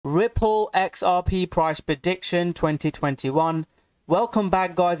Ripple XRP price prediction 2021. Welcome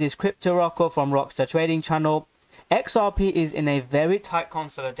back, guys. It's Crypto Rocko from Rockstar Trading Channel. XRP is in a very tight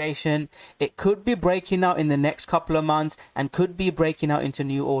consolidation. It could be breaking out in the next couple of months and could be breaking out into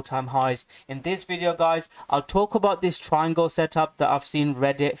new all-time highs. In this video, guys, I'll talk about this triangle setup that I've seen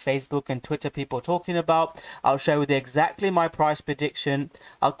Reddit, Facebook and Twitter people talking about. I'll share with you exactly my price prediction.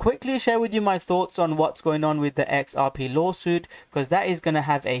 I'll quickly share with you my thoughts on what's going on with the XRP lawsuit, because that is going to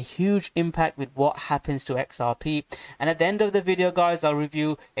have a huge impact with what happens to XRP. And at the end of the video, guys, I'll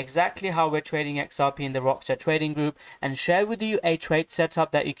review exactly how we're trading XRP in the Rockstar Trading Group and share with you a trade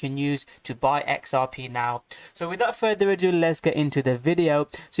setup that you can use to buy XRP now. So without further ado, let's get into the video.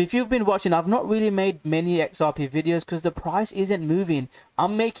 So if you've been watching, I've not really made many XRP videos because the price isn't moving.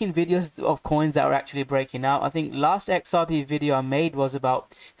 I'm making videos of coins that are actually breaking out. I think last XRP video I made was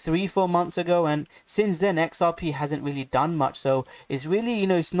about 3-4 months ago, and since then XRP hasn't really done much. So it's really,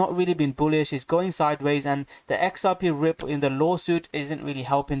 it's not really been bullish. It's going sideways, and the XRP rip in the lawsuit isn't really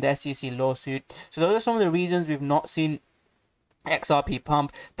helping, the SEC lawsuit. So those are some of the reasons we've not seen XRP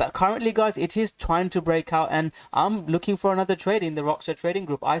pump. But currently, guys, it is trying to break out, and I'm looking for another trade in the Rockstar Trading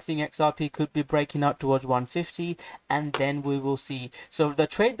Group. I think XRP could be breaking out towards 150, and then we will see. So the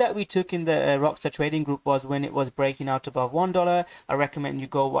trade that we took in the Rockstar Trading Group was when it was breaking out above $1. I recommend you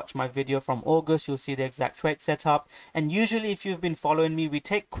go watch my video from August. You'll see the exact trade setup. And usually, if you've been following me, we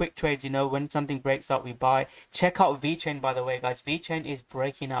take quick trades. When something breaks out, we buy. Check out VeChain, by the way, guys. VeChain is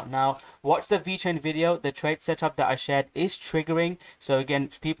breaking out now. Watch the VeChain video. The trade setup that I shared is triggering. So again,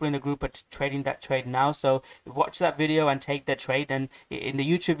 people in the group are trading that trade now. So watch that video and take the trade. And in the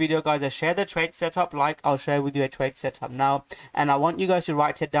YouTube video, guys, I share the trade setup. I'll share with you a trade setup now, and I want you guys to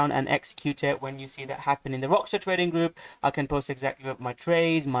write it down and execute it when you see that happen in the Rockstar Trading Group. I can post exactly what my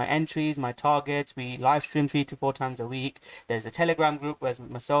trades, my entries, my targets. We live stream 3 to 4 times a week. There's a Telegram group where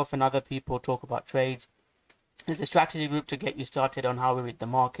myself and other people talk about trades. There's a strategy group to get you started on how we read the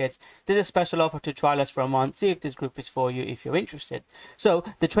markets. There's a special offer to trial us for a month. See if this group is for you if you're interested. So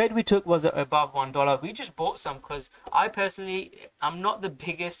the trade we took was above $1. We just bought some because I personally, I'm not the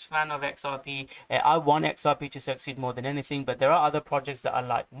biggest fan of XRP. I want XRP to succeed more than anything, but there are other projects that I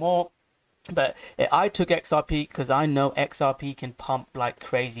like more. But I took XRP because I know XRP can pump like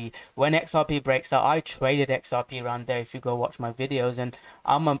crazy. When XRP breaks out, I traded XRP around there if you go watch my videos, and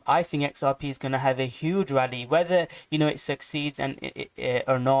I think XRP is going to have a huge rally, whether it succeeds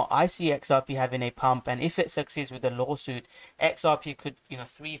or not. I see XRP having a pump, and if it succeeds with the lawsuit, XRP could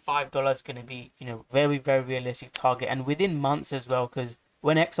 $3-5 going to be very, very realistic target, and within months as well, because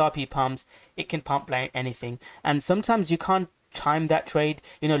when XRP pumps, it can pump like anything, and sometimes you can't time that trade.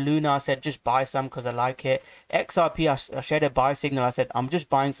 Luna, I said just buy some because I like it. XRP, I shared a buy signal. I said I'm just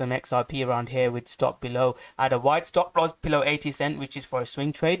buying some XRP around here with stop below. I had a wide stop loss below 80 cents, which is for a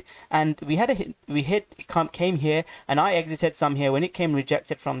swing trade, and we had a hit. Came here, and I exited some here. When it came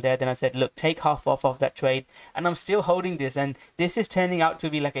rejected from there, then I said, look, take half off of that trade, and I'm still holding this, and this is turning out to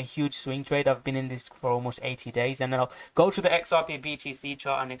be like a huge swing trade. I've been in this for almost 80 days, and then I'll go to the XRP BTC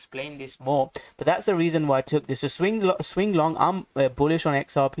chart and explain this more. But that's the reason why I took this. So swing long, I'm bullish on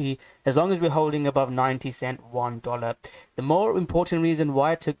XRP as long as we're holding above 90 cents, $1. The more important reason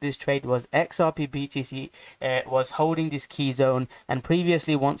why I took this trade was XRP BTC was holding this key zone, and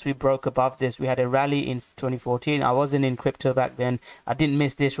previously once we broke above this, we had a rally in 2014. I wasn't in crypto back then. I didn't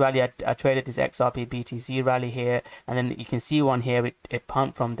miss this rally. I traded this XRP BTC rally here, and then you can see one here. It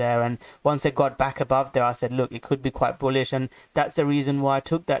pumped from there, and once it got back above there, I said, look, it could be quite bullish, and that's the reason why I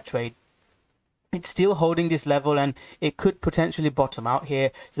took that trade. It's still holding this level, and it could potentially bottom out here.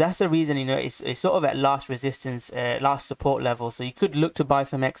 So that's the reason, it's sort of at last resistance, last support level. So you could look to buy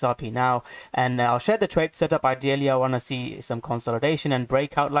some XRP now, and I'll share the trade setup. Ideally, I want to see some consolidation and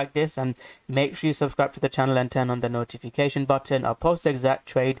breakout like this, and make sure you subscribe to the channel and turn on the notification button. I'll post the exact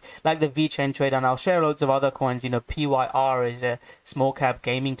trade like the VeChain trade, and I'll share loads of other coins. PYR is a small cap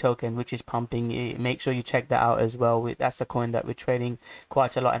gaming token which is pumping. Make sure you check that out as well. That's a coin that we're trading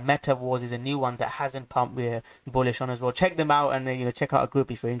quite a lot, and Meta Wars is a new one that hasn't pumped. We're bullish on as well. Check them out, and check out a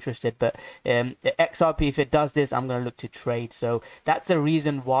group if you're interested. But the XRP, if it does this, I'm going to look to trade. So that's the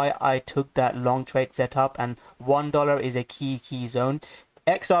reason why I took that long trade setup, and $1 is a key zone.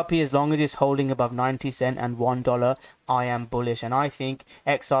 XRP, as long as it's holding above 90 cents and $1, I am bullish, and I think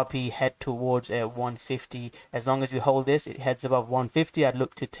XRP head towards 150. As long as we hold this, it heads above 150. I'd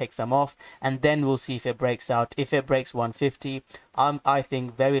look to take some off, and then we'll see if it breaks out. If it breaks 150, I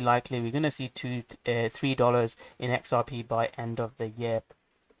think very likely we're going to see $2-3 in XRP by end of the year.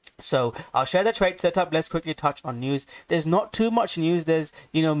 So I'll share the trade setup. Let's quickly touch on news. There's not too much news. There's,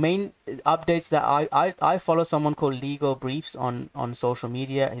 you know, main updates that I follow someone called Legal Briefs on social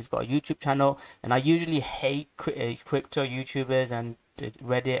media. He's got a YouTube channel, and I usually hate crypto YouTubers and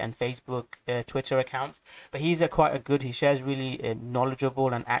Reddit and Facebook, Twitter accounts, but he's quite a good. He shares really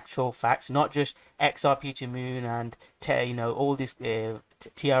knowledgeable and actual facts, not just XRP to moon and you know, all this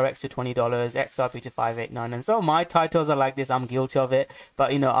TRX to $20, XRP to 589, and so my titles are like this. I'm guilty of it,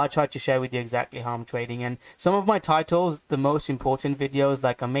 but you know, I try to share with you exactly how I'm trading. And some of my titles, the most important videos,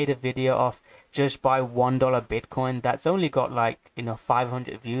 like I made a video of just buy $1 Bitcoin that's only got like, you know,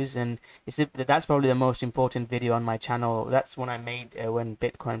 500 views, and that's probably the most important video on my channel. That's when I made when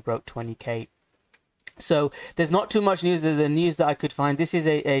Bitcoin broke 20k. So there's not too much news. There's the news that I could find. This is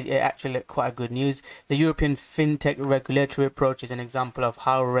actually quite a good news. The European fintech regulatory approach is an example of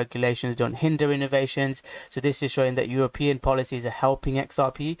how regulations don't hinder innovations. So this is showing that European policies are helping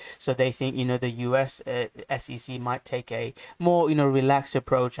XRP. So they think, you know, the US SEC might take a more, you know, relaxed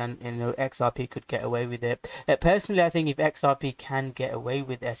approach, and, you know, XRP could get away with it. Personally, I think if XRP can get away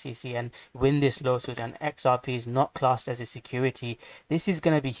with SEC and win this lawsuit, and XRP is not classed as a security, this is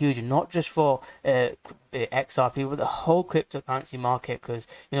going to be huge, not just for XRP, but the whole cryptocurrency market, because,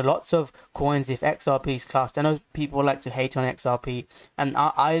 you know, lots of coins, if XRP is classed, I know people like to hate on XRP, and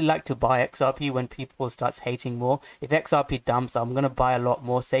I like to buy XRP when people starts hating more. If XRP dumps, I'm going to buy a lot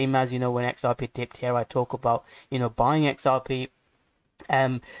more, same as, you know, when XRP dipped here, I talk about, you know, buying XRP.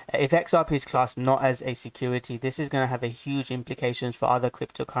 If XRP is classed not as a security, this is going to have a huge implications for other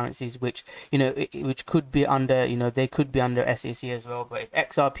cryptocurrencies, which, you know, which could be under, you know, they could be under SEC as well. But if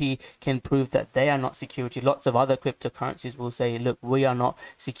XRP can prove that they are not security, lots of other cryptocurrencies will say, look, we are not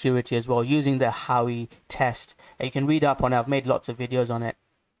security as well, using the Howey test. You can read up on it. I've made lots of videos on it.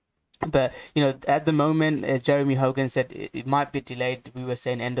 But, you know, at the moment, Jeremy Hogan said it might be delayed. We were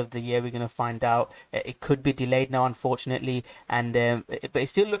saying end of the year, we're going to find out. It could be delayed now, unfortunately. And but it's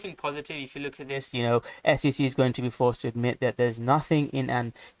still looking positive. If you look at this, you know, SEC is going to be forced to admit that there's nothing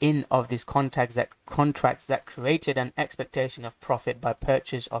in of these contracts that created an expectation of profit by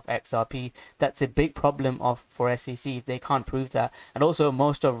purchase of XRP. That's a big problem for SEC if they can't prove that. And also,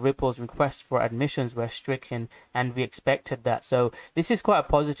 most of Ripple's requests for admissions were stricken, and we expected that. So this is quite a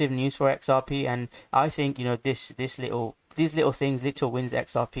positive news for XRP, and I think, you know, these little things, little wins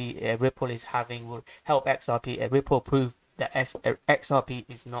XRP Ripple is having will help XRP Ripple prove that XRP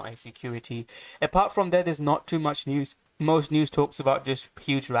is not a security. Apart from that, there's not too much news. Most news talks about just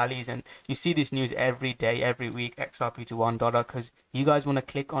huge rallies, and you see this news every day, every week, XRP to $1, because you guys want to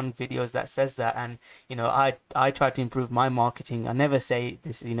click on videos that says that. And, you know, I try to improve my marketing. I never say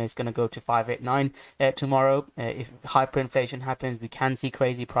this, you know, it's going to go to 589 tomorrow. If hyperinflation happens, we can see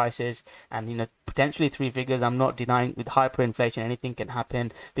crazy prices, and, you know, potentially 3 figures. I'm not denying with hyperinflation anything can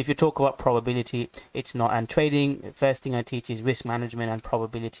happen, but if you talk about probability, it's not. And trading, first thing I teach is risk management and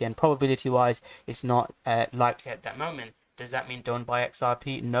probability, and probability wise, it's not likely at that moment. Does that mean don't buy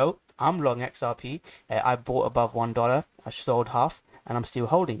XRP? No, I'm long XRP. I bought above $1. I sold half, and I'm still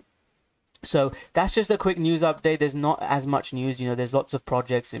holding. So that's just a quick news update. There's not as much news. You know, there's lots of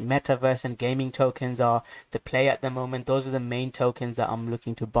projects. Metaverse and gaming tokens are the play at the moment. Those are the main tokens that I'm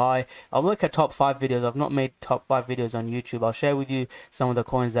looking to buy. I'll look at top 5 videos. I've not made top 5 videos on YouTube. I'll share with you some of the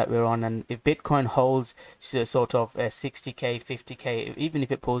coins that we're on. And if Bitcoin holds sort of 60k, 50k, even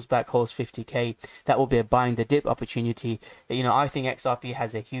if it pulls back, holds 50k, that will be a buying the dip opportunity. You know, I think XRP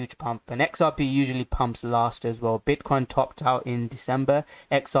has a huge pump, and XRP usually pumps last as well. Bitcoin topped out in December.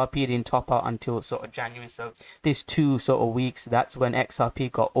 XRP didn't top out until sort of January. So these 2 sort of weeks, that's when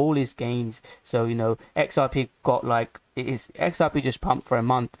XRP got all his gains. So, you know, XRP got like, XRP just pumped for a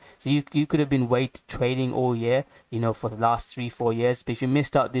month. So you could have been trading all year, you know, for the last 3-4 years. But if you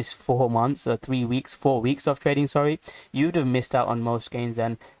missed out this 4 months or 4 weeks of trading, sorry, you would have missed out on most gains.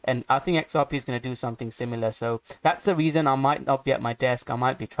 And I think XRP is going to do something similar. So that's the reason I might not be at my desk. I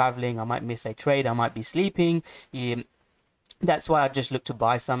might be traveling. I might miss a trade. I might be sleeping. That's why I just look to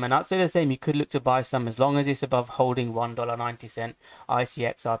buy some, and I'd say the same. You could look to buy some as long as it's above holding $1.90. I see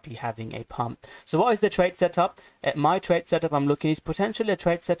XRP having a pump. So what is the trade setup? My trade setup I'm looking is potentially a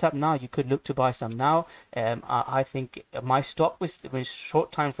trade setup now. You could look to buy some now. I think my stop with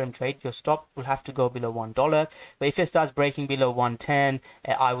short time frame trade, your stop will have to go below $1. But if it starts breaking below 110,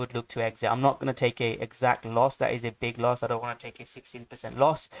 I would look to exit. I'm not going to take a exact loss. That is a big loss. I don't want to take a 16%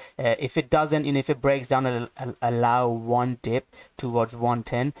 loss. If it doesn't, and if it breaks down, it'll allow one dip towards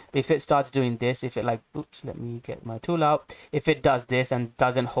 110. But if it starts doing this, if it like, oops, let me get my tool out. If it does this and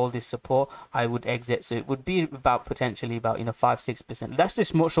doesn't hold this support, I would exit. So it would be about potentially about, you know, 5-6%. That's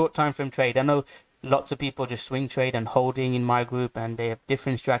just more short time frame trade. I know lots of people just swing trade and holding in my group, and they have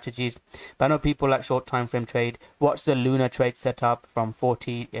different strategies. But I know people like short time frame trade. Watch the Luna trade setup from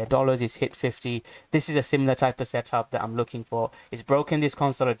 $40, it's hit 50. This is a similar type of setup that I'm looking for. It's broken this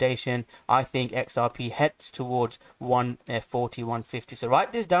consolidation. I think XRP heads towards 140, 150. So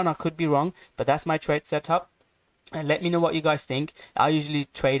write this down. I could be wrong, but that's my trade setup. And let me know what you guys think. I usually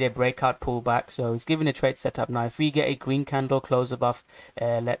trade a breakout pullback, so it's giving a trade setup now. If we get a green candle close above,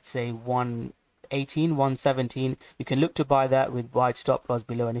 let's say 118, 117, you can look to buy that with wide stop loss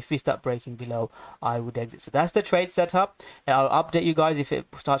below, and if we start breaking below, I would exit. So that's the trade setup. I'll update you guys if it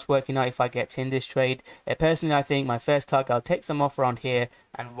starts working out, if I get in this trade. Personally, I think my first target, I'll take some off around here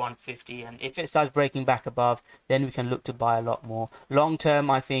and 150, and if it starts breaking back above, then we can look to buy a lot more. Long term,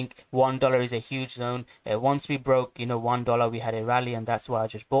 I think $1 is a huge zone. Once we broke, you know, $1, we had a rally, and that's why I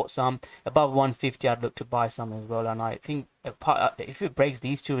just bought some. Above 150, I'd look to buy some as well, and I think if it breaks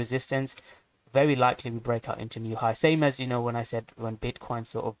these two resistance, very likely we break out into new highs. Same as, you know, when I said when Bitcoin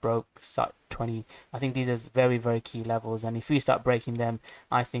sort of broke start 20, I think these are very, very key levels, and if we start breaking them,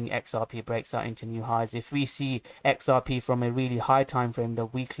 I think XRP breaks out into new highs. If we see XRP from a really high time frame, the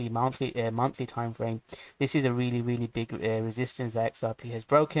weekly, monthly time frame, this is a really, really big resistance that XRP has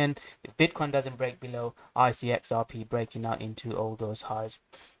broken. If Bitcoin doesn't break below, I see XRP breaking out into all those highs.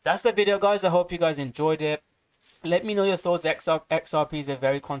 That's the video, guys. I hope you guys enjoyed it. Let me know your thoughts. XRP is a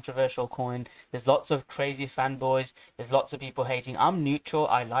very controversial coin. There's lots of crazy fanboys. There's lots of people hating. I'm neutral.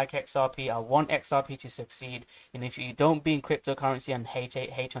 I like XRP. I want XRP to succeed. And if you don't be in cryptocurrency and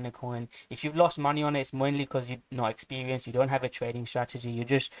hate on a coin, if you've lost money on it, it's mainly because you're not experienced. You don't have a trading strategy. You're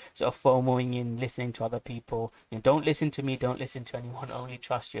just sort of FOMOing in, listening to other people. You know, don't listen to me. Don't listen to anyone. Only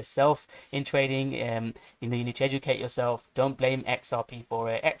trust yourself in trading. You know, you need to educate yourself. Don't blame XRP for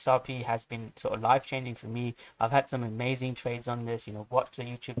it. XRP has been sort of life-changing for me. I've had some amazing trades on this. You know, watch the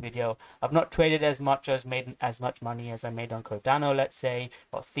YouTube video. I've not traded as much money as I made on Cardano, let's say,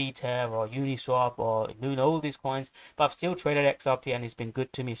 or Theta or Uniswap or Luna, all these coins, but I've still traded XRP and it's been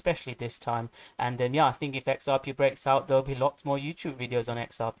good to me, especially this time. And then yeah, I think if XRP breaks out, there'll be lots more YouTube videos on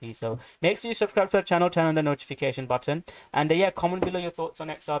XRP. So make sure you subscribe to the channel, turn on the notification button, and yeah, comment below your thoughts on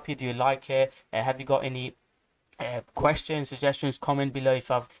XRP. Do you like it? Have you got any questions, suggestions? Comment below. If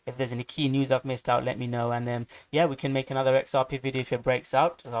there's any key news I've missed out, let me know, and then yeah, we can make another XRP video if it breaks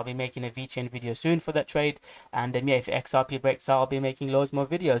out. I'll be making a VChain video soon for that trade, and then yeah, if XRP breaks out, I'll be making loads more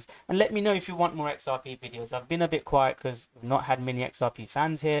videos. And let me know if you want more XRP videos. I've been a bit quiet because we've not had many XRP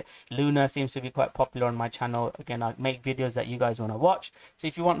fans here. Luna seems to be quite popular on my channel. Again, I make videos that you guys want to watch, so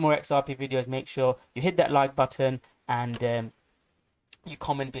if you want more XRP videos, make sure you hit that like button, and you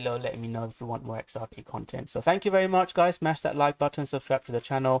comment below, let me know if you want more XRP content. So thank you very much, guys. Smash that like button, subscribe to the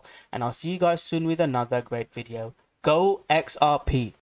channel, and I'll see you guys soon with another great video. Go XRP.